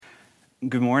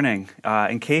Good morning.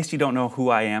 In case you don't know who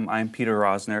I am, I'm Peter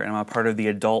Rosner, and I'm a part of the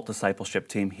adult discipleship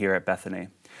team here at Bethany.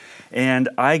 And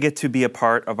I get to be a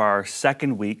part of our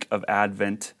second week of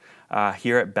Advent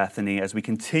here at Bethany as we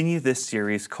continue this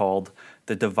series called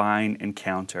The Divine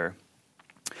Encounter.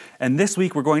 And this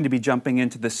week we're going to be jumping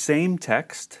into the same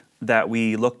text that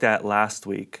we looked at last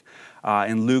week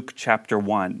in Luke chapter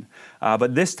 1.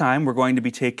 But this time we're going to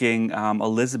be taking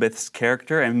Elizabeth's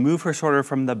character and move her sort of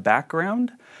from the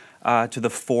background to the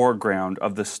foreground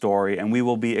of the story, and we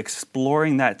will be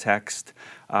exploring that text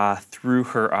through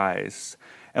her eyes.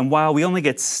 And while we only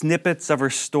get snippets of her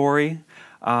story,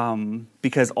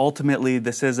 because ultimately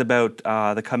this is about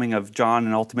the coming of John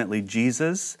and ultimately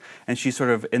Jesus, and she's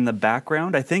sort of in the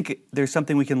background, I think there's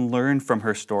something we can learn from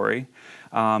her story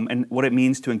and what it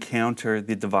means to encounter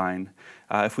the divine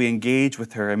if we engage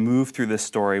with her and move through this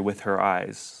story with her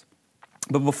eyes.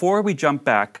 But before we jump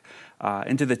back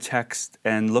into the text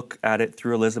and look at it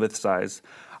through Elizabeth's eyes,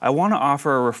 I want to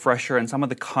offer a refresher on some of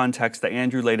the context that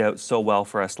Andrew laid out so well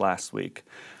for us last week,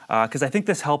 because I think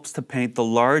this helps to paint the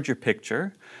larger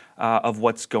picture of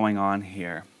what's going on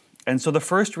here. And so the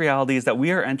first reality is that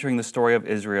we are entering the story of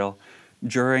Israel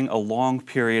during a long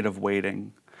period of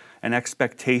waiting, an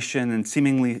expectation and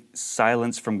seemingly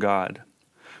silence from God.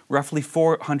 Roughly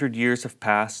 400 years have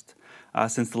passed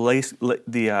since the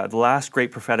last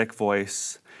great prophetic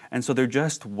voice, and so they're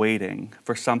just waiting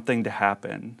for something to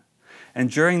happen.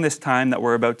 And during this time that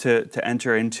we're about to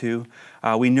enter into,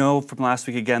 we know from last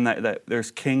week again that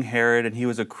there's King Herod, and he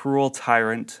was a cruel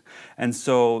tyrant. And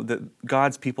so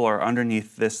God's people are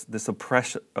underneath this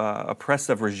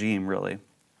oppressive regime, really.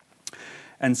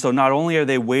 And so not only are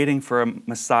they waiting for a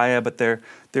Messiah, but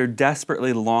they're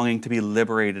desperately longing to be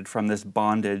liberated from this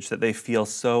bondage that they feel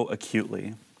so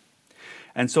acutely.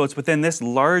 And so it's within this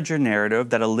larger narrative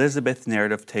that Elizabeth's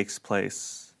narrative takes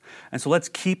place. And so let's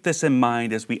keep this in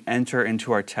mind as we enter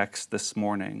into our text this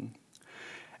morning.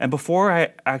 And before I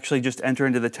actually just enter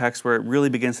into the text where it really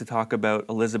begins to talk about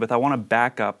Elizabeth, I want to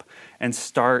back up and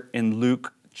start in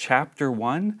Luke chapter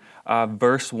 1,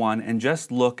 verse 1, and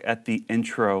just look at the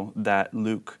intro that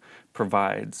Luke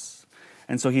provides.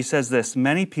 And so he says this: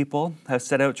 "Many people have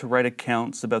set out to write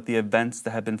accounts about the events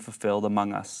that have been fulfilled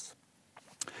among us.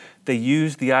 They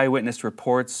used the eyewitness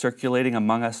reports circulating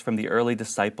among us from the early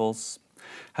disciples,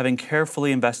 having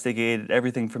carefully investigated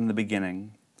everything from the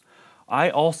beginning. I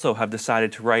also have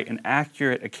decided to write an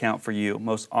accurate account for you,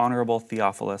 most honorable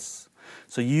Theophilus,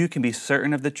 so you can be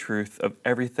certain of the truth of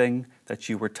everything that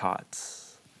you were taught."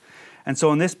 And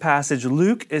so in this passage,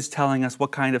 Luke is telling us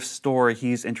what kind of story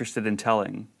he's interested in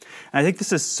telling. And I think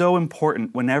this is so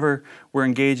important whenever we're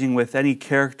engaging with any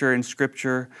character in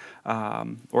Scripture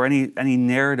or any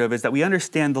narrative, is that we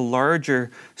understand the larger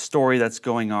story that's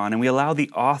going on, and we allow the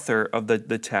author of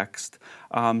the text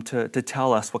to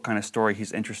tell us what kind of story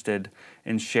he's interested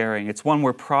in sharing. It's one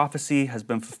where prophecy has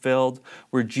been fulfilled,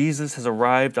 where Jesus has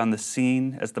arrived on the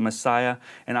scene as the Messiah,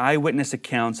 and eyewitness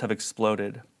accounts have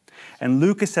exploded. And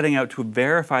Luke is setting out to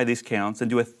verify these counts and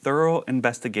do a thorough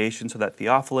investigation so that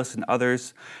Theophilus and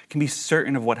others can be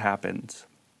certain of what happened.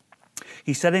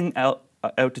 He's setting out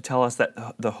to tell us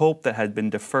that the hope that had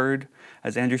been deferred,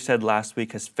 as Andrew said last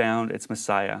week, has found its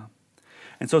Messiah.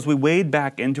 And so as we wade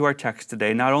back into our text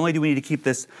today, not only do we need to keep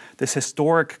this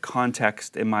historic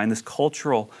context in mind, this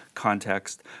cultural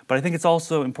context, but I think it's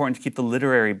also important to keep the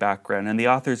literary background and the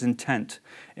author's intent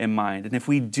in mind. And if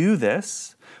we do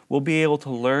this, we'll be able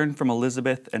to learn from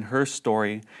Elizabeth and her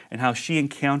story and how she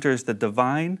encounters the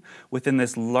divine within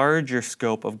this larger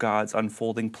scope of God's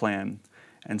unfolding plan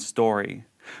and story.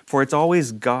 For it's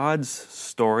always God's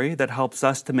story that helps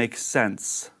us to make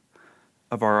sense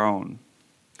of our own.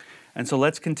 And so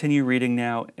let's continue reading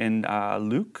now in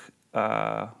Luke,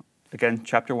 again,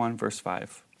 chapter 1, verse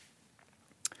 5.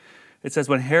 It says,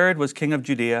 "When Herod was king of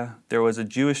Judea, there was a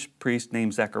Jewish priest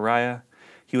named Zechariah.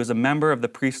 He was a member of the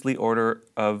priestly order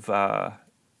of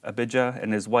Abijah,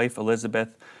 and his wife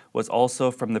Elizabeth was also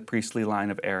from the priestly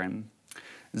line of Aaron.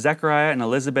 Zechariah and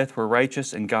Elizabeth were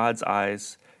righteous in God's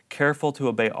eyes, careful to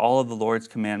obey all of the Lord's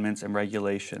commandments and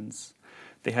regulations.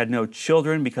 They had no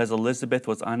children because Elizabeth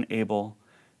was unable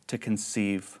to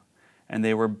conceive, and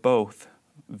they were both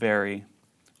very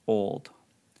old."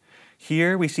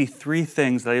 Here we see three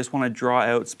things that I just want to draw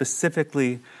out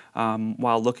specifically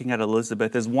while looking at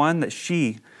Elizabeth. Is one, that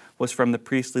she was from the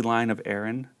priestly line of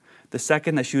Aaron. The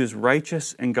second, that she was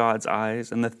righteous in God's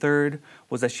eyes. And the third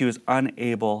was that she was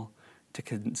unable to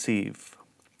conceive.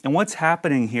 And what's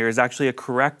happening here is actually a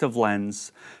corrective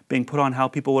lens being put on how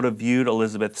people would have viewed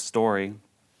Elizabeth's story.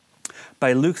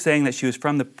 By Luke saying that she was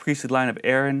from the priestly line of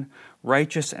Aaron,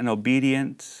 righteous and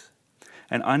obedient,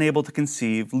 and unable to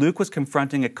conceive, Luke was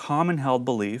confronting a common held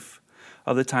belief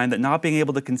of the time that not being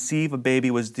able to conceive a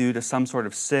baby was due to some sort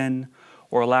of sin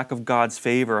or a lack of God's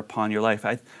favor upon your life.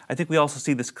 I think we also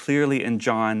see this clearly in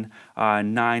John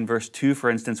 9, verse 2, for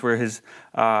instance, where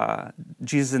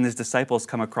Jesus and his disciples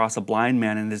come across a blind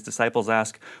man, and his disciples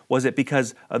ask, was it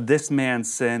because of this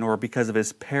man's sin or because of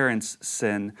his parents'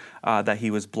 sin that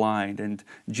he was blind? And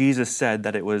Jesus said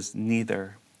that it was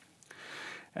neither.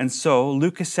 And so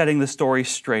Luke is setting the story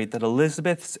straight that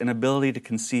Elizabeth's inability to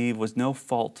conceive was no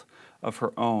fault of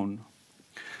her own.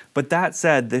 But that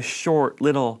said, this short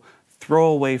little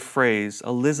throwaway phrase,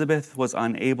 Elizabeth was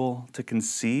unable to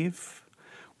conceive,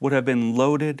 would have been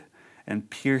loaded and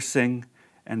piercing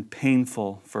and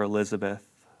painful for Elizabeth.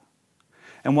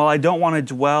 And while I don't want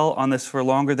to dwell on this for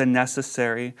longer than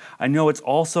necessary, I know it's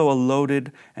also a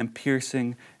loaded and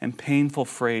piercing and painful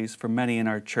phrase for many in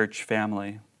our church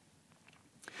family.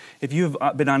 If you've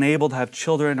been unable to have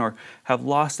children or have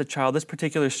lost a child, this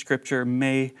particular scripture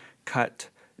may cut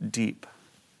deep.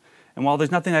 And while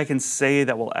there's nothing I can say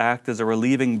that will act as a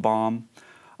relieving balm,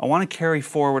 I want to carry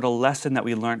forward a lesson that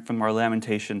we learned from our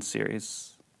Lamentations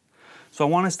series. So I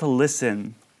want us to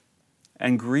listen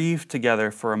and grieve together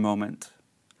for a moment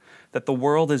that the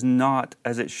world is not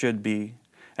as it should be.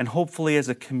 And hopefully as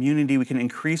a community, we can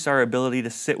increase our ability to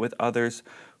sit with others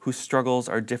whose struggles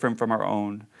are different from our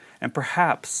own. And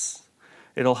perhaps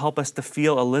it'll help us to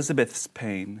feel Elizabeth's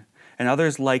pain and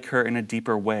others like her in a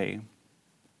deeper way.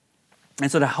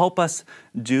 And so to help us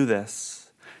do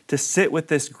this, to sit with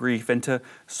this grief and to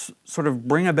sort of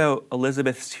bring about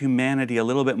Elizabeth's humanity a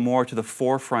little bit more to the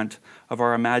forefront of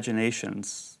our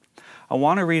imaginations, I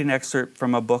want to read an excerpt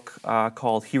from a book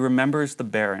called He Remembers the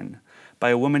Barren by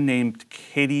a woman named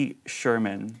Katie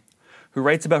Sherman, who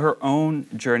writes about her own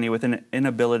journey with an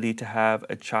inability to have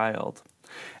a child.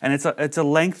 And it's a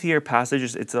lengthier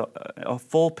passage. It's a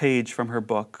full page from her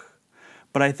book.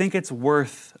 But I think it's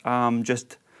worth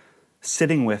just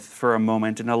sitting with for a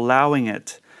moment and allowing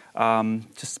it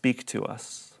to speak to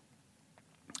us.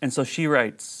 And so she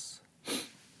writes,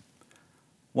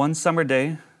 "One summer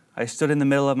day, I stood in the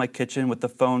middle of my kitchen with the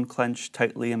phone clenched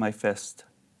tightly in my fist.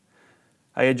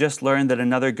 I had just learned that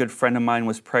another good friend of mine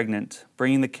was pregnant,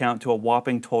 bringing the count to a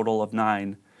whopping total of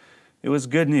 9. It was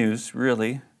good news,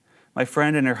 really. My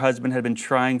friend and her husband had been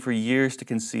trying for years to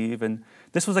conceive, and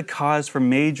this was a cause for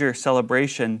major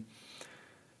celebration.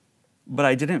 But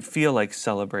I didn't feel like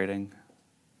celebrating.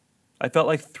 I felt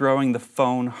like throwing the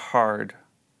phone hard.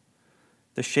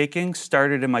 The shaking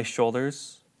started in my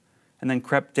shoulders and then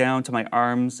crept down to my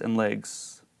arms and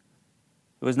legs.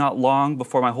 It was not long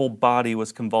before my whole body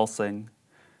was convulsing.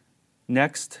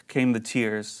 Next came the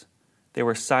tears. They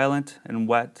were silent and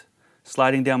wet,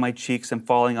 sliding down my cheeks and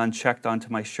falling unchecked onto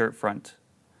my shirt front.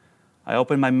 I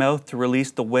opened my mouth to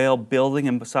release the wail building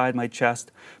inside my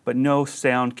chest, but no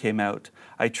sound came out.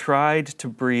 I tried to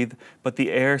breathe, but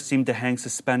the air seemed to hang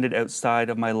suspended outside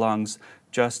of my lungs,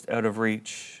 just out of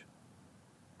reach.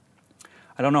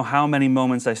 I don't know how many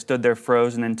moments I stood there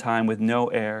frozen in time with no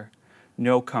air,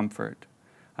 no comfort.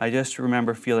 I just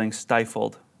remember feeling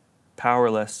stifled,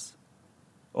 powerless,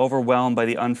 overwhelmed by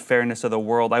the unfairness of the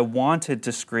world. I wanted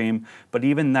to scream, but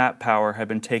even that power had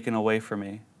been taken away from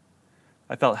me.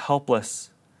 I felt helpless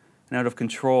and out of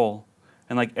control,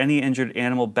 and like any injured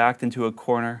animal backed into a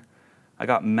corner, I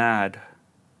got mad.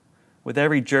 With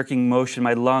every jerking motion,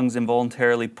 my lungs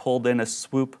involuntarily pulled in a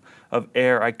swoop of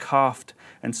air. I coughed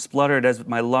and spluttered as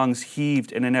my lungs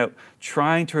heaved in and out,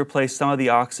 trying to replace some of the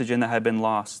oxygen that had been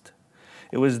lost.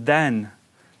 It was then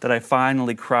that I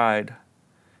finally cried.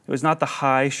 It was not the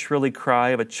high, shrilly cry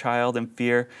of a child in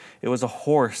fear. It was a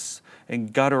hoarse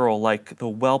and guttural, like the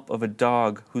whelp of a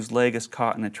dog whose leg is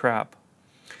caught in a trap.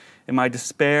 In my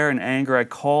despair and anger, I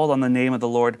called on the name of the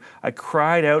Lord. I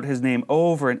cried out his name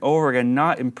over and over again,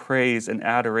 not in praise and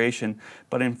adoration,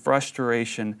 but in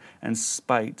frustration and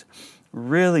spite.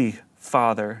 Really,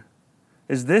 Father,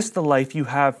 is this the life you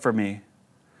have for me?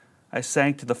 I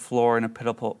sank to the floor in a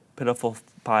pitiful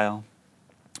pile,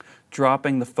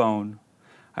 dropping the phone.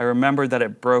 I remembered that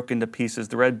it broke into pieces,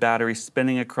 the red battery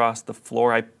spinning across the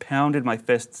floor. I pounded my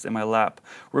fists in my lap,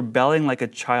 rebelling like a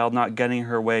child not getting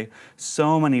her way.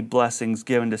 So many blessings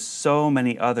given to so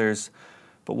many others.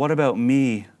 But what about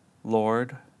me,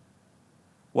 Lord?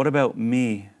 What about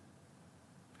me?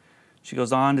 She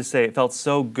goes on to say, it felt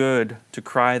so good to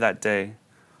cry that day.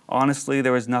 Honestly,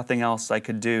 there was nothing else I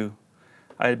could do.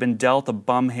 I had been dealt a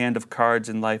bum hand of cards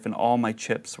in life, and all my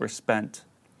chips were spent.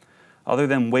 Other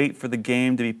than wait for the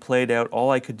game to be played out,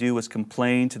 all I could do was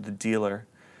complain to the dealer,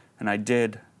 and I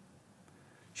did.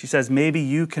 She says, maybe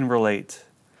you can relate.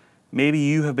 Maybe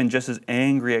you have been just as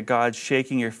angry at God,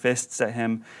 shaking your fists at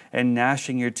him and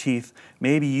gnashing your teeth.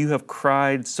 Maybe you have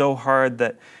cried so hard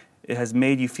that it has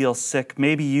made you feel sick.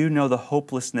 Maybe you know the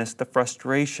hopelessness, the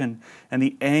frustration, and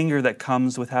the anger that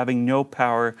comes with having no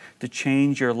power to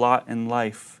change your lot in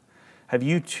life. Have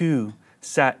you too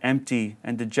sat empty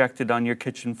and dejected on your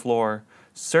kitchen floor,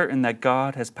 certain that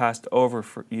God has passed over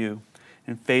for you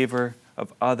in favor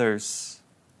of others?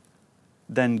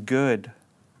 Then good.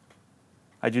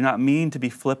 I do not mean to be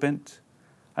flippant.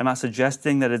 I'm not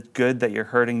suggesting that it's good that you're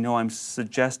hurting. No, I'm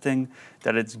suggesting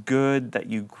that it's good that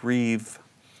you grieve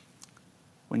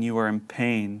when you are in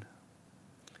pain.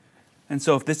 And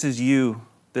so if this is you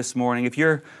this morning, if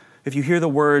you hear the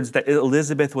words that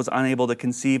Elizabeth was unable to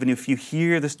conceive, and if you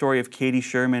hear the story of Katie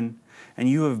Sherman and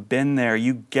you have been there,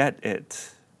 you get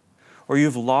it, or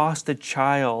you've lost a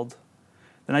child,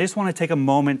 then I just want to take a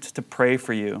moment to pray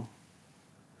for you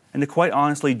and to quite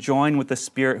honestly join with the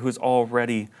Spirit who's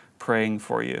already praying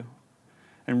for you.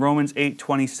 In Romans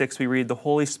 8:26 we read, "The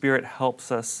Holy Spirit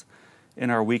helps us in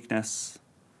our weakness."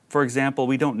 For example,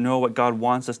 we don't know what God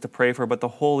wants us to pray for, but the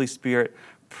Holy Spirit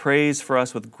prays for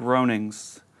us with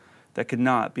groanings that could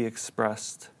not be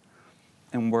expressed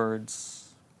in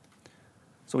words.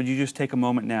 So would you just take a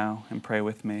moment now and pray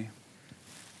with me?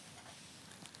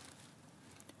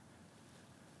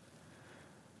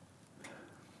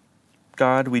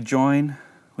 God, we join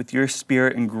with your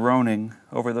Spirit in groaning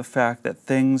over the fact that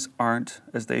things aren't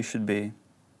as they should be.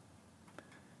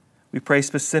 We pray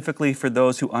specifically for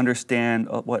those who understand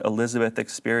what Elizabeth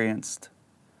experienced.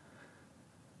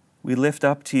 We lift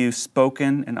up to you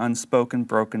spoken and unspoken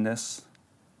brokenness.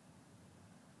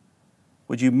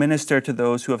 Would you minister to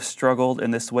those who have struggled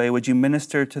in this way? Would you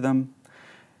minister to them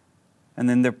and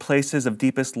in their places of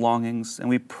deepest longings? And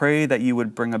we pray that you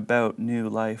would bring about new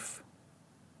life.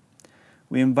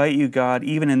 We invite you, God,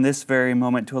 even in this very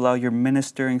moment, to allow your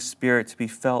ministering Spirit to be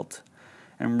felt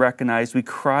and recognized. We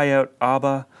cry out,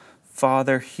 Abba,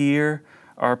 Father, hear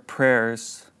our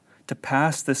prayers to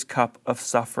pass this cup of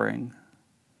suffering,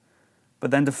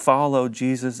 but then to follow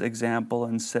Jesus' example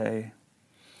and say,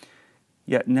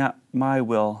 yet not my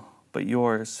will, but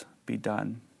yours be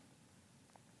done.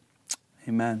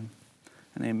 Amen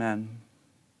and amen.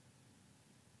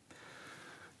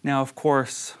 Now, of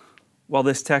course, while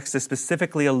this text is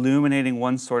specifically illuminating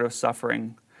one sort of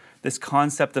suffering, this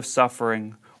concept of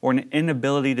suffering, or an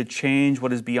inability to change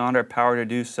what is beyond our power to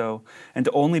do so, and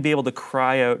to only be able to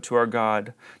cry out to our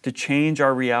God, to change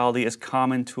our reality, is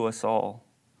common to us all.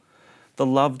 The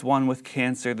loved one with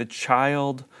cancer, the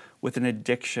child with an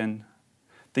addiction,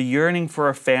 the yearning for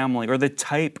a family, or the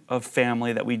type of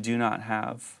family that we do not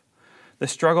have, the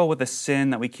struggle with a sin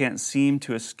that we can't seem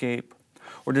to escape,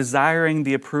 or desiring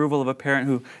the approval of a parent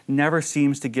who never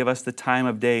seems to give us the time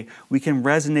of day. We can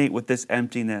resonate with this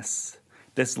emptiness,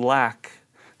 this lack,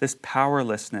 this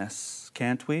powerlessness,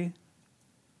 can't we?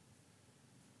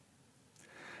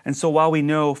 And so while we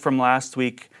know from last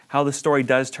week how the story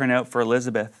does turn out for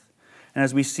Elizabeth, and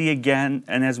as we see again,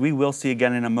 and as we will see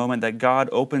again in a moment, that God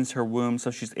opens her womb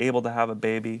so she's able to have a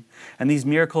baby, and these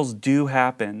miracles do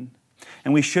happen,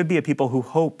 and we should be a people who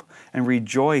hope and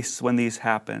rejoice when these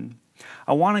happen,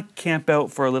 I want to camp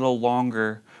out for a little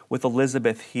longer with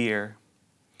Elizabeth here,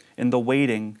 in the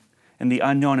waiting, in the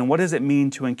unknown. And what does it mean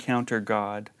to encounter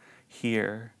God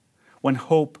here, when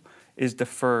hope is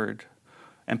deferred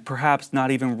and perhaps not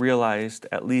even realized,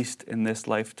 at least in this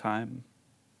lifetime?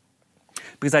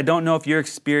 Because I don't know if your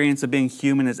experience of being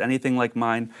human is anything like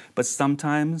mine, but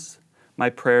sometimes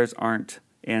my prayers aren't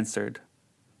answered,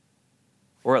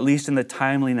 or at least in the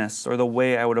timeliness or the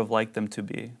way I would have liked them to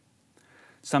be.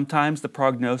 Sometimes the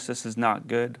prognosis is not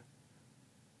good.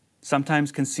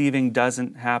 Sometimes conceiving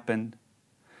doesn't happen.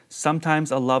 Sometimes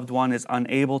a loved one is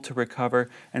unable to recover,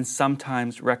 and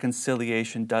sometimes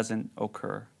reconciliation doesn't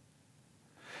occur.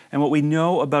 And what we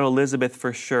know about Elizabeth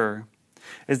for sure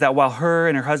is that while her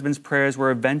and her husband's prayers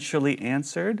were eventually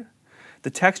answered,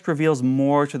 the text reveals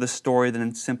more to the story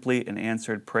than simply an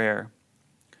answered prayer.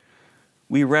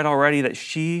 We read already that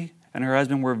she and her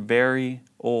husband were very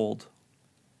old.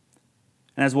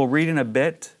 And as we'll read in a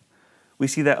bit, we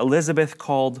see that Elizabeth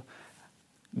called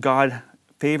God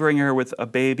favoring her with a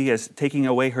baby as taking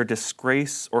away her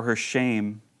disgrace or her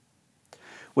shame,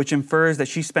 which infers that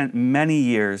she spent many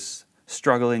years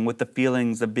struggling with the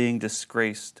feelings of being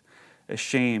disgraced,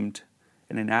 ashamed,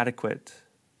 and inadequate.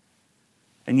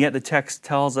 And yet the text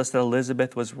tells us that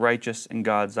Elizabeth was righteous in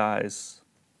God's eyes.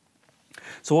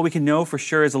 So what we can know for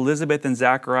sure is Elizabeth and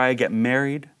Zachariah get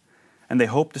married, and they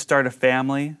hope to start a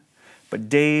family, but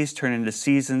days turn into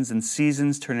seasons, and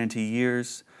seasons turn into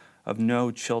years of no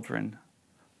children.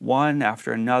 one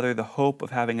after another, the hope of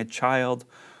having a child,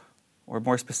 or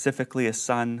more specifically, a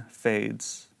son,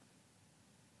 fades.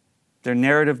 Their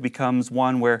narrative becomes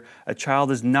one where a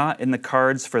child is not in the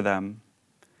cards for them.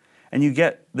 And you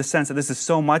get the sense that this is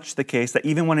so much the case that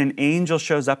even when an angel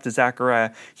shows up to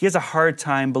Zechariah, he has a hard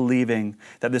time believing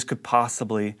that this could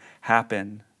possibly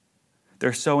happen.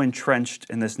 They're so entrenched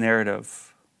in this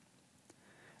narrative.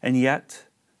 And yet,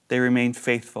 they remain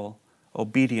faithful,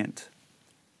 obedient,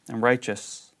 and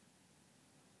righteous.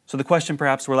 So the question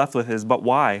perhaps we're left with is, but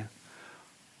why?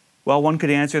 Well, one could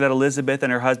answer that Elizabeth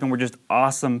and her husband were just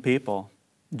awesome people,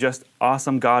 just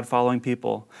awesome God-following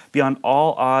people. Beyond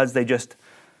all odds,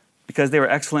 because they were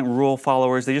excellent rule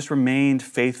followers, they just remained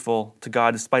faithful to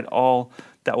God despite all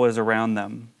that was around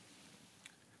them.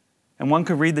 And one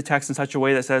could read the text in such a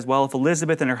way that says, well, if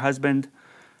Elizabeth and her husband,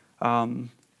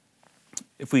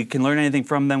 if we can learn anything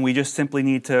from them, we just simply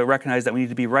need to recognize that we need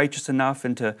to be righteous enough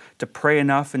and to pray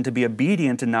enough and to be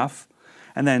obedient enough.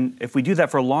 And then if we do that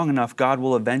for long enough, God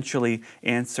will eventually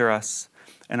answer us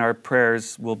and our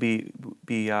prayers will be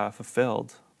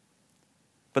fulfilled.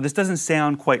 But this doesn't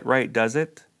sound quite right, does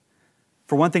it?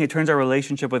 For one thing, it turns our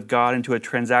relationship with God into a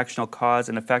transactional cause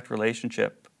and effect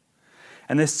relationship.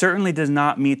 And this certainly does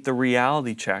not meet the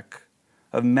reality check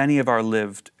of many of our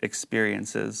lived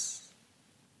experiences.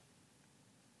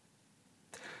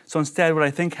 So instead, what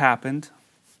I think happened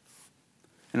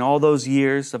in all those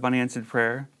years of unanswered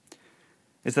prayer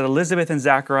is that Elizabeth and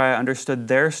Zechariah understood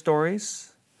their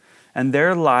stories and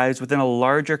their lives within a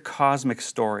larger cosmic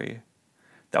story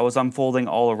that was unfolding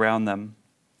all around them.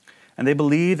 And they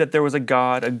believed that there was a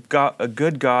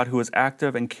good God who was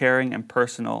active and caring and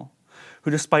personal, who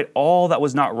despite all that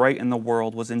was not right in the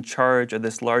world was in charge of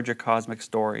this larger cosmic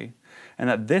story, and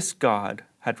that this God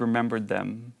had remembered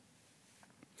them.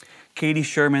 Katie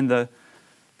Sherman, the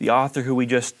author who we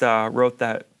just wrote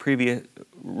that previous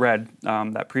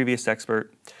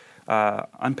expert,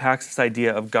 unpacks this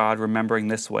idea of God remembering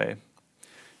this way.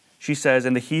 She says,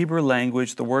 in the Hebrew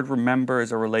language, the word remember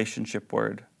is a relationship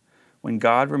word. When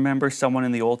God remembers someone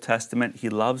in the Old Testament, he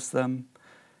loves them,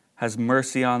 has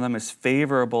mercy on them, is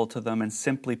favorable to them, and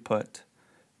simply put,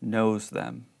 knows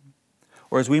them.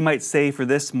 Or as we might say for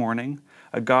this morning,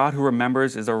 a God who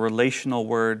remembers is a relational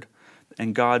word,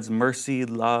 and God's mercy,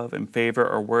 love, and favor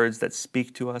are words that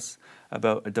speak to us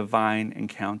about a divine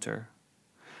encounter.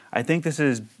 I think this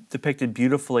is depicted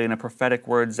beautifully in a prophetic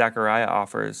word Zechariah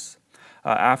offers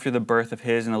after the birth of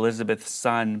his and Elizabeth's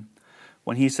son,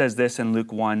 when he says this in Luke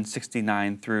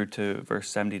 1:69 through to verse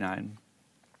 79.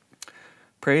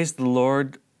 Praise the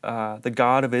Lord, the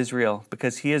God of Israel,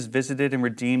 because he has visited and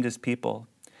redeemed his people.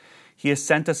 He has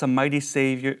sent us a mighty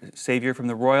Savior from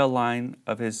the royal line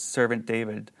of his servant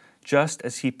David, just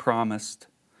as he promised,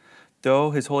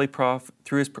 through his holy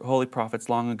prophets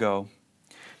long ago.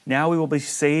 Now we will be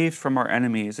saved from our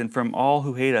enemies and from all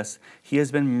who hate us. He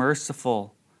has been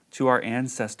merciful to our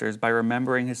ancestors by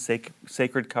remembering his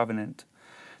sacred covenant,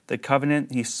 the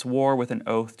covenant he swore with an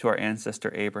oath to our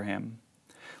ancestor Abraham.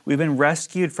 We've been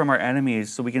rescued from our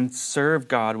enemies so we can serve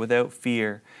God without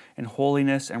fear in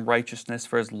holiness and righteousness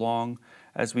for as long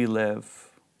as we live.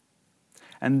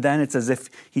 And then it's as if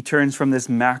he turns from this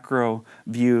macro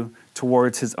view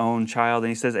towards his own child, and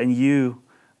he says, and you,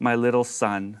 my little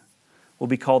son, will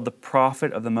be called the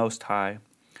prophet of the Most High,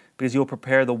 because you will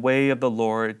prepare the way of the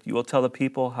Lord. You will tell the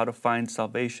people how to find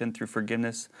salvation through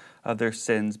forgiveness of their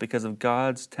sins. Because of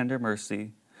God's tender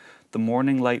mercy, the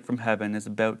morning light from heaven is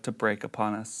about to break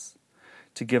upon us,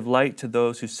 to give light to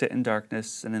those who sit in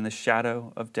darkness and in the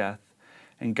shadow of death,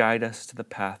 and guide us to the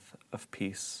path of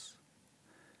peace.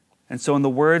 And so in the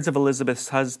words of Elizabeth's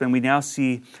husband, we now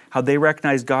see how they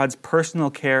recognize God's personal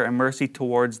care and mercy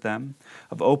towards them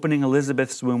of opening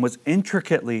Elizabeth's womb was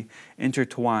intricately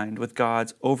intertwined with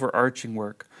God's overarching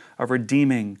work of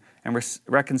redeeming and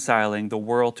reconciling the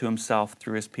world to himself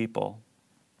through his people.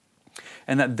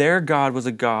 And that their God was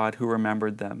a God who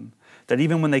remembered them, that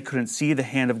even when they couldn't see the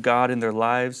hand of God in their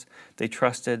lives, they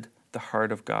trusted the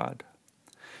heart of God.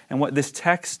 And what this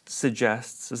text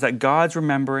suggests is that God's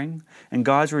remembering and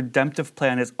God's redemptive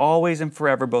plan is always and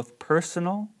forever both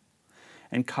personal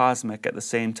and cosmic at the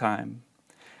same time.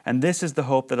 And this is the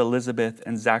hope that Elizabeth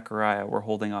and Zechariah were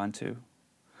holding on to.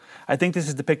 I think this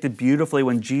is depicted beautifully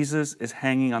when Jesus is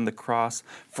hanging on the cross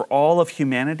for all of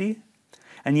humanity.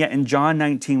 And yet in John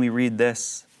 19 we read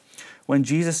this. When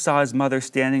Jesus saw his mother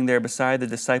standing there beside the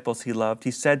disciples he loved,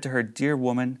 he said to her, "Dear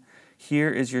woman, here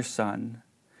is your son."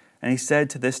 And he said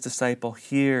to this disciple,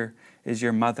 "Here is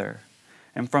your mother."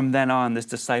 And from then on, this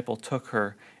disciple took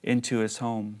her into his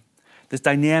home. This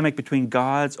dynamic between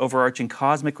God's overarching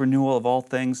cosmic renewal of all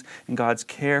things and God's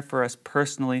care for us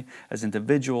personally as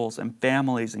individuals and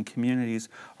families and communities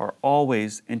are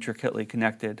always intricately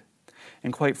connected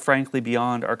and quite frankly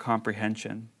beyond our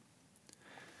comprehension.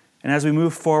 And as we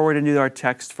move forward into our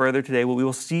text further today, we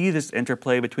will see this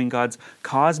interplay between God's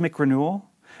cosmic renewal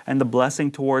and the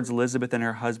blessing towards Elizabeth and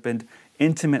her husband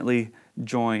intimately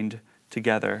joined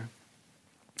together.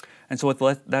 And so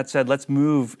with that said, let's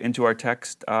move into our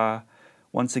text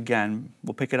once again.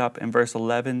 We'll pick it up in verse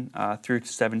 11 through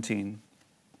 17.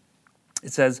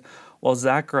 It says, "While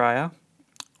Zechariah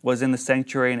was in the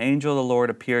sanctuary, an angel of the Lord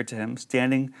appeared to him,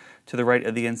 standing to the right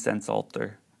of the incense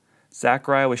altar.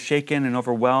 Zechariah was shaken and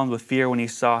overwhelmed with fear when he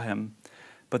saw him.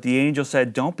 But the angel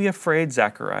said, 'Don't be afraid,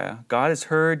 Zechariah. God has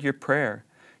heard your prayer.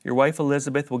 Your wife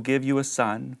Elizabeth will give you a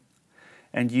son,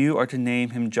 and you are to name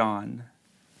him John.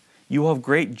 You will have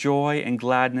great joy and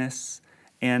gladness,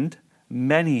 and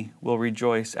many will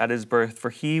rejoice at his birth,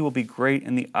 for he will be great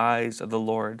in the eyes of the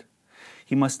Lord.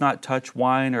 He must not touch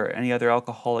wine or any other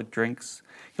alcoholic drinks.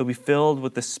 He'll be filled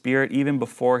with the Spirit even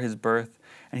before his birth,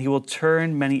 and he will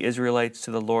turn many Israelites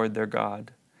to the Lord their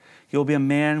God. He will be a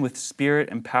man with spirit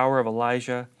and power of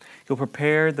Elijah. He'll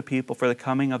prepare the people for the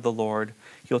coming of the Lord.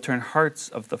 He'll turn hearts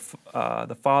of the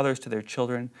fathers to their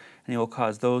children, and he will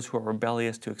cause those who are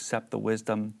rebellious to accept the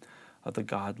wisdom of the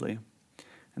godly.'"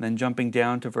 And then jumping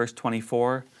down to verse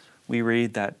 24, we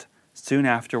read that soon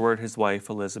afterward his wife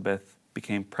Elizabeth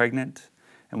became pregnant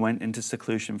and went into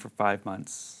seclusion for 5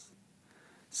 months.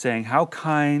 Saying, "How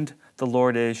kind the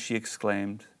Lord is," she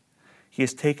exclaimed. "He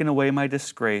has taken away my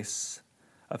disgrace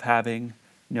of having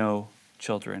no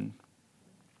children."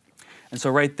 And so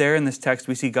right there in this text,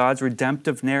 we see God's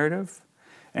redemptive narrative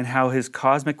and how his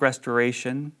cosmic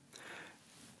restoration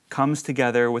comes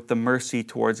together with the mercy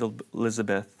towards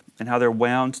Elizabeth and how they're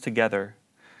wound together.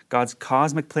 God's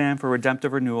cosmic plan for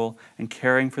redemptive renewal and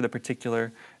caring for the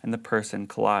particular and the person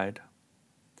collide.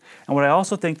 And what I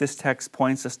also think this text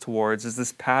points us towards is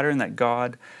this pattern that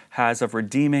God has of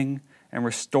redeeming and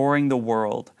restoring the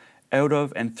world out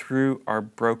of and through our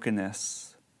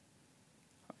brokenness,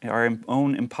 our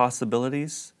own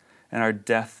impossibilities, and our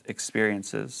death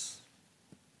experiences.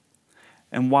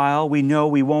 And while we know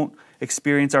we won't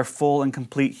experience our full and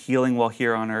complete healing while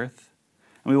here on earth,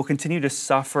 and we will continue to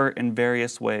suffer in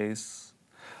various ways,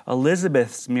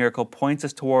 Elizabeth's miracle points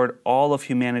us toward all of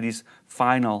humanity's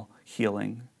final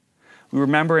healing. We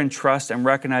remember and trust and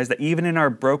recognize that even in our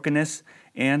brokenness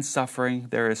and suffering,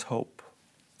 there is hope.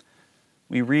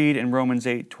 We read in Romans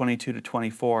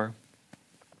 8:22-24,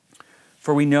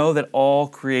 "For we know that all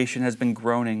creation has been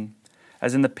groaning,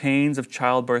 as in the pains of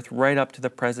childbirth right up to the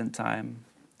present time.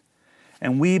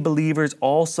 And we believers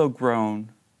also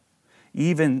groan,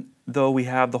 even though we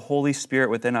have the Holy Spirit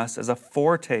within us as a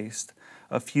foretaste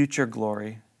of future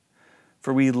glory.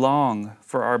 For we long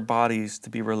for our bodies to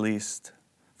be released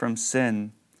from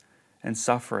sin and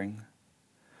suffering.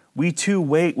 We too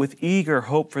wait with eager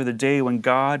hope for the day when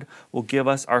God will give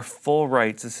us our full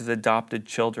rights as his adopted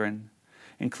children,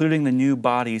 including the new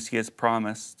bodies he has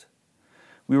promised.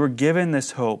 We were given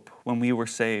this hope when we were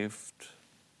saved."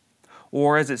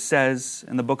 Or as it says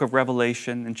in the book of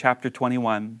Revelation in chapter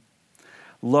 21,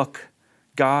 "Look,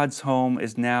 God's home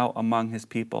is now among his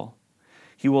people.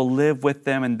 He will live with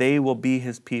them and they will be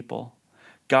his people.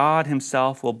 God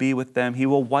himself will be with them. He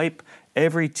will wipe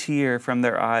every tear from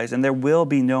their eyes, and there will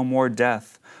be no more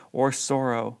death or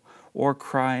sorrow or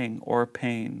crying or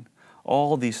pain.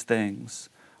 All these things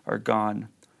are gone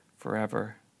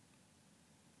forever."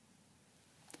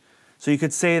 So you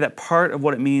could say that part of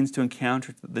what it means to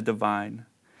encounter the divine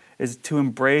is to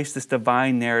embrace this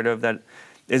divine narrative that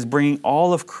is bringing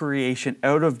all of creation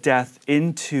out of death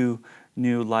into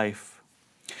new life.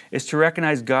 Is to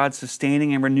recognize God's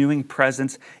sustaining and renewing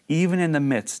presence even in the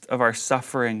midst of our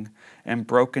suffering and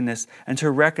brokenness, and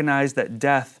to recognize that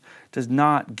death does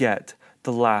not get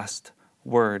the last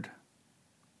word.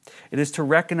 It is to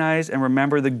recognize and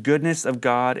remember the goodness of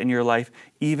God in your life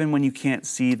even when you can't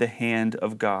see the hand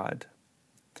of God.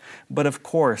 But of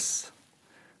course,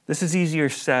 this is easier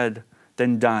said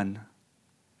than done,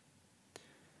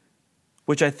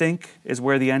 which I think is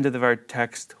where the end of our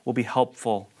text will be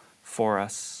helpful for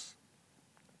us.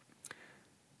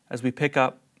 As we pick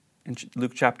up in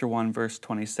Luke chapter 1, verse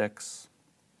 26.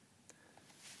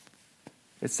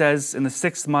 It says, "In the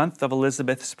 6th month of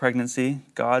Elizabeth's pregnancy,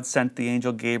 God sent the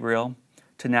angel Gabriel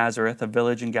to Nazareth, a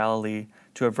village in Galilee,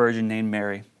 to a virgin named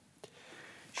Mary.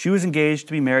 She was engaged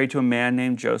to be married to a man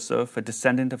named Joseph, a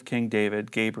descendant of King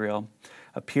David. Gabriel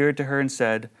appeared to her and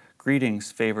said,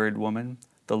 'Greetings, favored woman,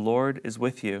 the Lord is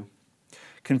with you.'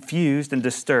 Confused and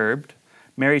disturbed,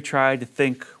 Mary tried to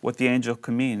think what the angel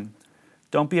could mean.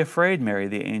 "Don't be afraid, Mary,"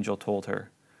 the angel told her,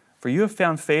 "for you have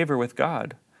found favor with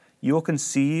God. You will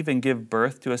conceive and give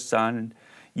birth to a son, and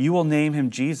you will name him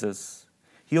Jesus.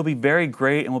 He will be very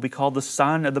great and will be called the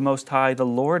Son of the Most High. The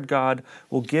Lord God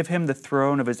will give him the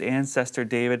throne of his ancestor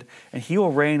David, and he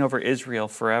will reign over Israel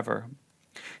forever.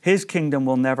 His kingdom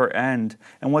will never end.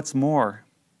 And what's more,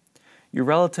 your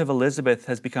relative Elizabeth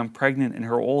has become pregnant in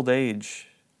her old age.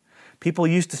 People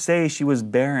used to say she was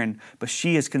barren, but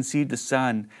she has conceived a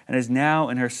son and is now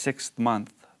in her 6th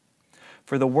month.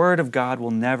 For the word of God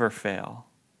will never fail."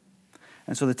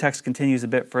 And so the text continues a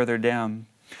bit further down.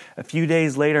 "A few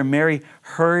days later, Mary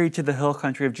hurried to the hill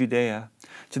country of Judea,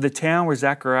 to the town where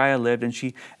Zechariah lived, and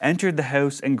she entered the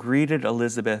house and greeted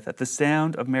Elizabeth. At the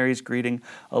sound of Mary's greeting,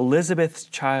 Elizabeth's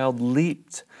child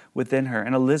leaped within her,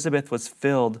 and Elizabeth was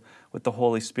filled with the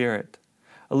Holy Spirit.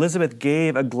 Elizabeth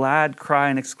gave a glad cry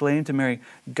and exclaimed to Mary,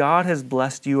 'God has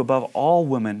blessed you above all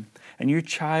women, and your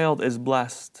child is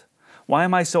blessed. Why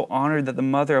am I so honored that the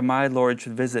mother of my Lord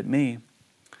should visit me?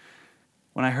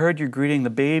 When I heard your greeting, the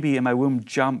baby in my womb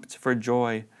jumped for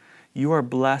joy. You are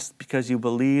blessed because you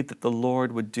believed that the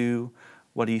Lord would do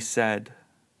what he said.'"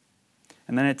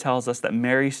 And then it tells us that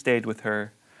Mary stayed with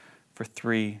her for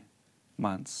 3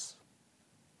 months.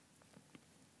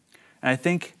 And I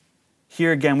think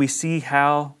here again we see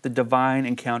how the divine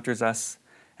encounters us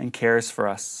and cares for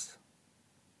us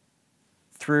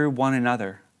through one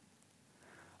another.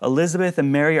 Elizabeth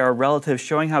and Mary are relatives,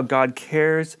 showing how God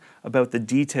cares about the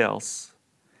details.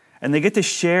 And they get to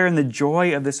share in the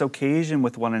joy of this occasion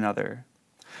with one another.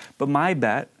 But my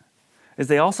bet is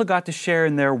they also got to share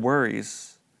in their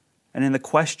worries and in the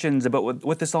questions about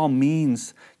what this all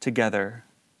means together.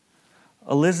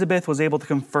 Elizabeth was able to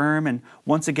confirm and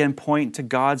once again point to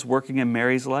God's working in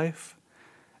Mary's life.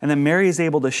 And then Mary is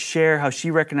able to share how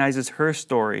she recognizes her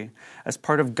story as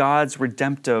part of God's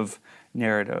redemptive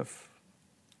narrative.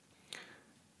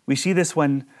 We see this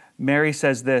when Mary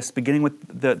says this, beginning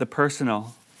with the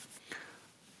personal.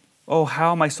 "Oh,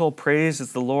 how my soul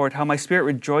praises the Lord, how my spirit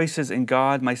rejoices in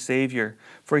God, my Savior,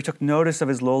 for he took notice of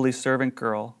his lowly servant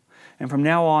girl. And from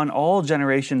now on, all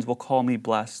generations will call me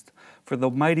blessed, for the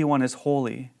Mighty One is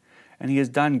holy, and he has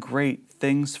done great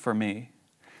things for me."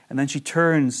 And then she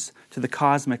turns to the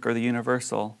cosmic or the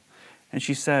universal, and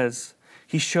she says,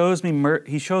 He shows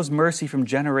mercy from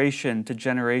generation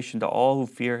to all who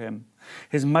fear him.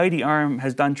 His mighty arm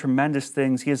has done tremendous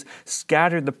things. He has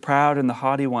scattered the proud and the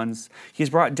haughty ones. He has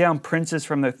brought down princes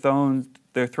from their thrones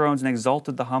and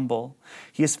exalted the humble.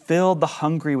 He has filled the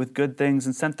hungry with good things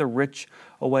and sent the rich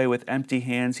away with empty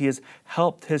hands. He has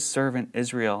helped his servant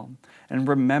Israel and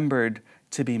remembered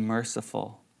to be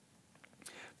merciful.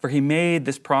 For he made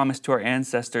this promise to our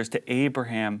ancestors, to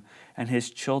Abraham and his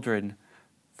children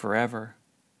forever.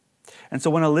 And so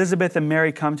when Elizabeth and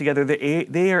Mary come together,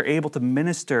 they are able to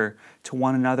minister to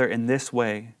one another in this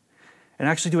way and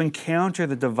actually to encounter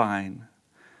the divine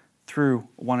through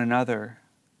one another.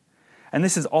 And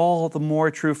this is all the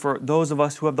more true for those of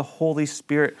us who have the Holy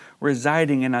Spirit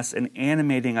residing in us and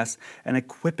animating us and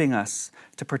equipping us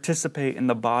to participate in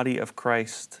the body of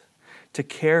Christ, to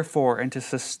care for and to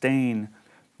sustain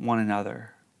one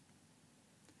another.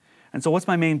 And so what's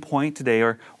my main point today?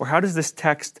 Or how does this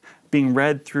text being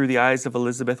read through the eyes of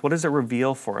Elizabeth, what does it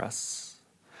reveal for us?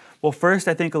 Well, first,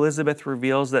 I think Elizabeth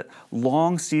reveals that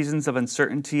long seasons of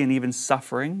uncertainty and even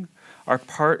suffering are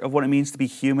part of what it means to be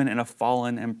human in a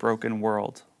fallen and broken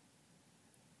world.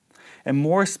 And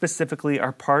more specifically,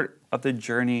 are part of the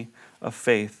journey of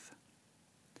faith.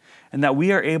 And that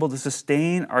we are able to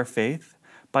sustain our faith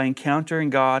by encountering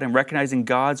God and recognizing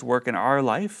God's work in our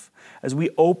life as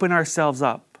we open ourselves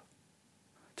up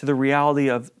to the reality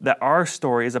of that our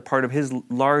story is a part of his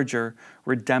larger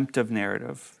redemptive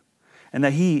narrative, and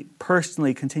that he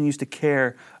personally continues to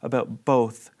care about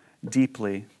both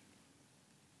deeply.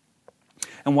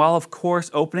 And while, of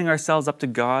course, opening ourselves up to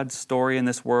God's story in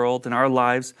this world and our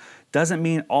lives doesn't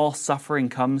mean all suffering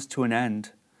comes to an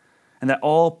end, and that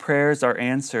all prayers are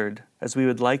answered as we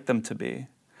would like them to be.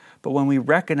 But when we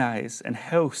recognize and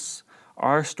house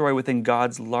our story within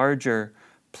God's larger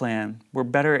plan, we're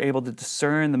better able to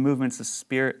discern the movements of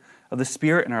the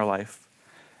Spirit in our life,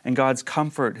 and God's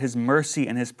comfort, his mercy,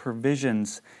 and his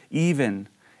provisions, even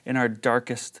in our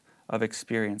darkest of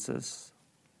experiences.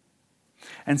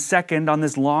 And second, on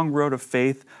this long road of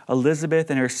faith, Elizabeth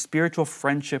and her spiritual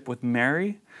friendship with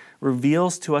Mary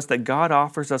reveals to us that God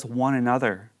offers us one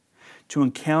another to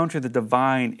encounter the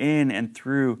divine in and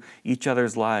through each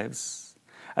other's lives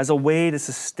as a way to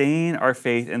sustain our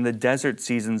faith in the desert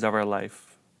seasons of our life.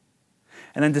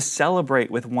 and then to celebrate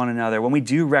with one another when we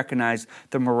do recognize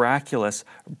the miraculous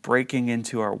breaking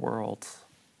into our world.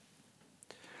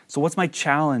 So what's my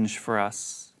challenge for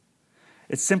us?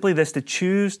 It's simply this: to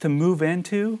choose to move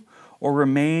into or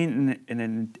remain in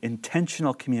an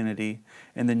intentional community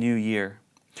in the new year.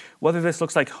 Whether this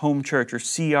looks like home church or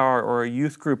CR or a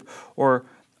youth group or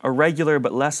a regular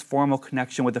but less formal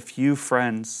connection with a few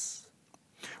friends,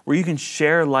 where you can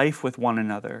share life with one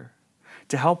another,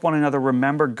 to help one another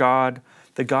remember God,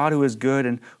 the God who is good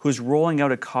and who is rolling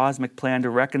out a cosmic plan to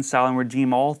reconcile and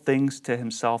redeem all things to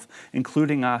himself,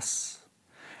 including us,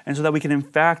 and so that we can in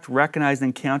fact recognize and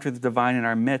encounter the divine in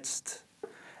our midst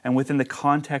and within the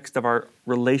context of our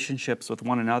relationships with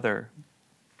one another.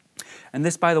 And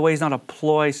this, by the way, is not a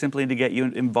ploy simply to get you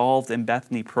involved in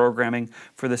Bethany programming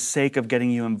for the sake of getting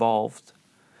you involved,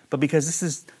 but because this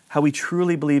is how we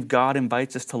truly believe God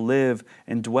invites us to live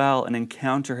and dwell and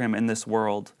encounter him in this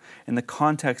world, in the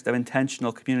context of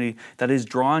intentional community that is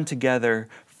drawn together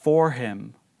for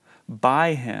him,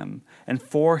 by him, and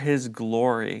for his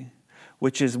glory,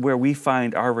 which is where we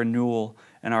find our renewal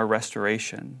and our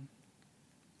restoration.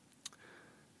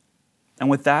 And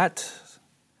with that,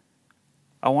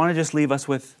 I want to just leave us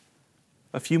with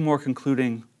a few more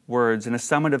concluding words and a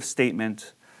summative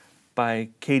statement by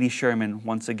Katie Sherman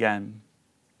once again.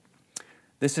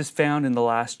 This is found in the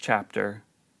last chapter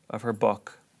of her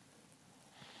book.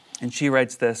 And she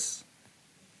writes this: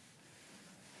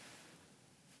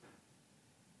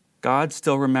 God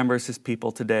still remembers his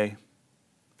people today.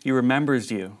 He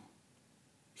remembers you.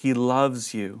 He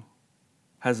loves you,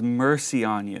 has mercy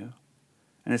on you,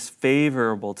 and is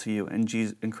favorable to you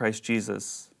in Christ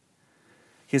Jesus.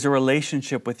 He has a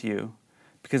relationship with you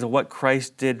because of what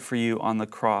Christ did for you on the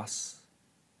cross.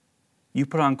 You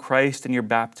put on Christ in your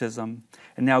baptism,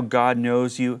 and now God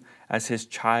knows you as his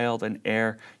child and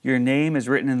heir. Your name is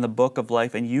written in the book of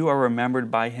life, and you are remembered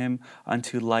by him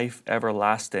unto life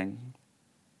everlasting.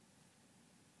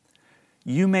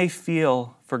 You may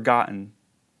feel forgotten.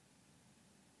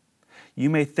 You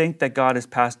may think that God has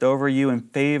passed over you in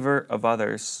favor of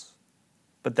others,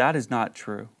 but that is not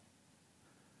true.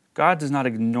 God does not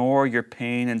ignore your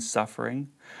pain and suffering,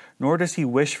 nor does he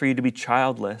wish for you to be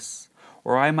childless,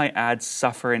 or I might add,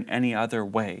 suffer in any other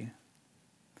way.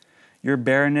 Your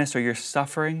barrenness or your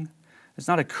suffering is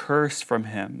not a curse from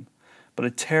him, but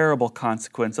a terrible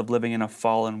consequence of living in a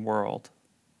fallen world.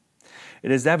 It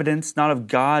is evidence not of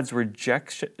God's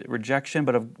rejection,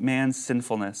 but of man's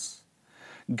sinfulness.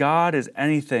 God is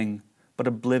anything but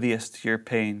oblivious to your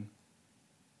pain.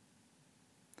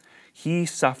 He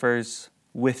suffers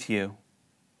with you.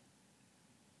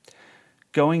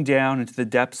 Going down into the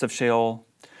depths of Sheol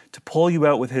to pull you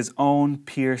out with his own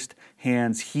pierced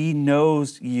hands. He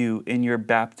knows you in your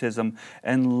baptism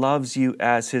and loves you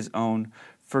as his own,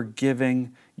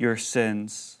 forgiving your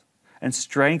sins and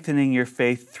strengthening your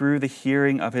faith through the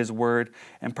hearing of his word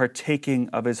and partaking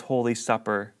of his holy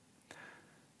supper.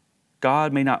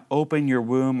 God may not open your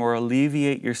womb or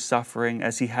alleviate your suffering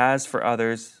as he has for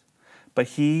others, but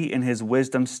he, in his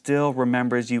wisdom, still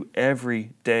remembers you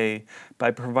every day by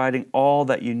providing all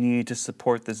that you need to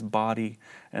support this body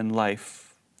and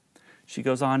life. She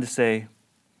goes on to say,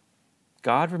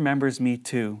 God remembers me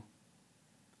too.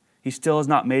 He still has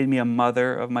not made me a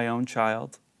mother of my own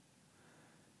child,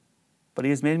 but he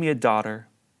has made me a daughter,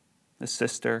 a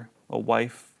sister, a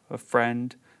wife, a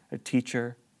friend, a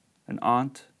teacher, an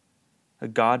aunt, a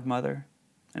godmother,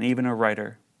 and even a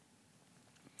writer.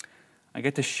 I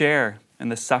get to share in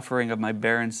the suffering of my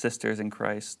barren sisters in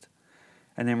Christ,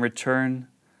 and in return,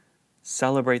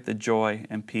 celebrate the joy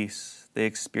and peace they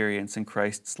experience in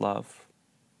Christ's love.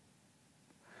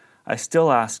 I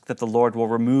still ask that the Lord will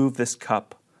remove this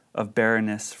cup of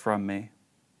barrenness from me.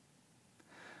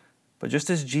 But just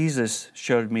as Jesus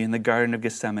showed me in the Garden of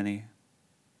Gethsemane,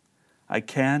 I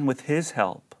can, with his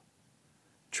help,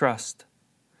 trust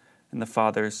in the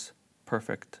Father's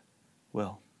perfect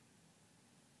will.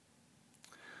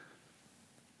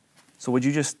 So would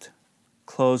you just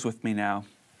close with me now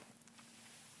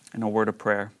in a word of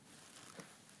prayer?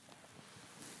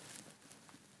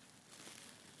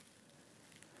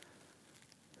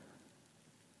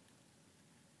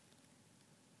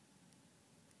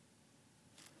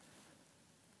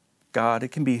 God, it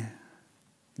can be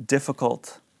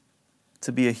difficult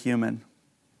to be a human,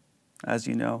 as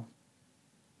you know.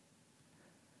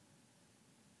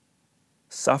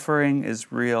 Suffering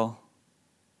is real.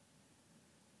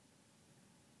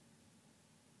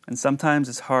 And sometimes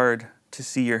it's hard to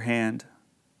see your hand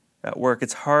at work.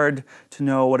 It's hard to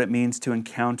know what it means to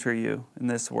encounter you in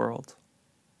this world.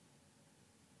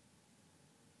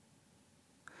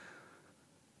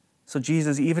 So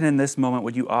Jesus, even in this moment,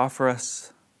 would you offer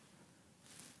us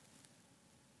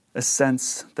a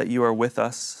sense that you are with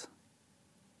us,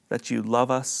 that you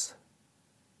love us,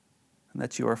 and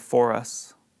that you are for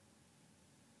us.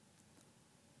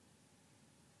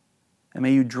 And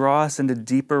may you draw us into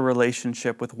deeper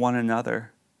relationship with one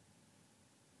another,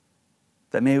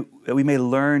 that we may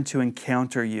learn to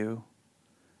encounter you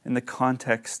in the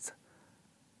context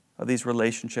of these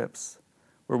relationships,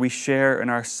 where we share in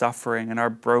our suffering and our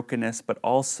brokenness, but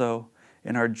also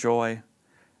in our joy,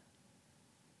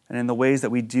 and in the ways that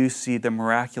we do see the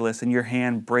miraculous and your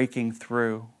hand breaking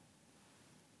through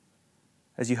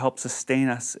as you help sustain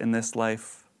us in this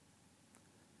life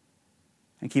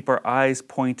and keep our eyes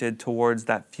pointed towards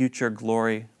that future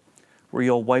glory where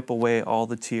you'll wipe away all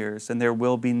the tears and there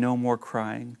will be no more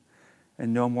crying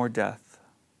and no more death.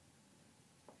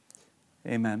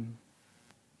 Amen.